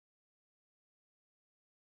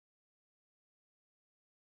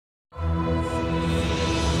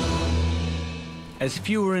As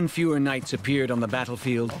fewer and fewer knights appeared on the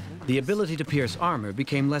battlefield, the ability to pierce armor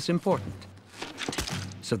became less important.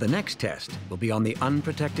 So the next test will be on the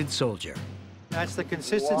unprotected soldier. That's the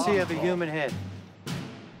consistency of a human head.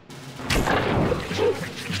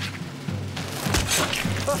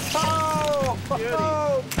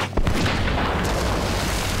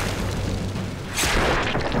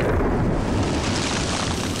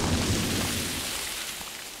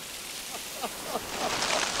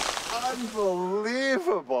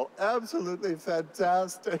 Unbelievable, absolutely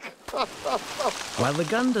fantastic. While the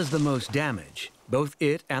gun does the most damage, both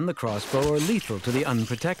it and the crossbow are lethal to the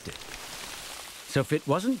unprotected. So if it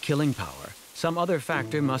wasn't killing power, some other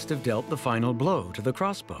factor must have dealt the final blow to the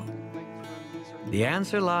crossbow. The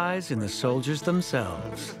answer lies in the soldiers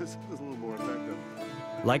themselves.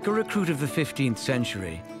 Like a recruit of the 15th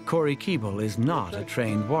century, Corey Keeble is not a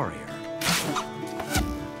trained warrior.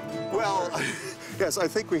 Well, yes, I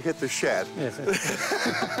think we hit the shed. Yes.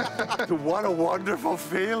 What a wonderful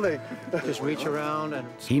feeling. Just reach around and...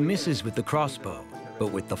 He misses with the crossbow, but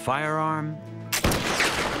with the firearm...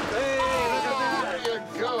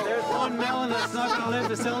 There's one melon that's not going to live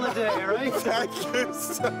to sell the day, all right? Thank you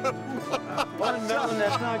so much. One melon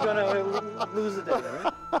that's not going to lose the day, all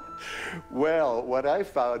right? Well, what I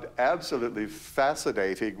found absolutely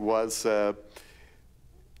fascinating was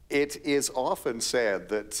it is often said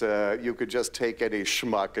that you could just take any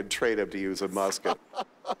schmuck and train him to use a musket.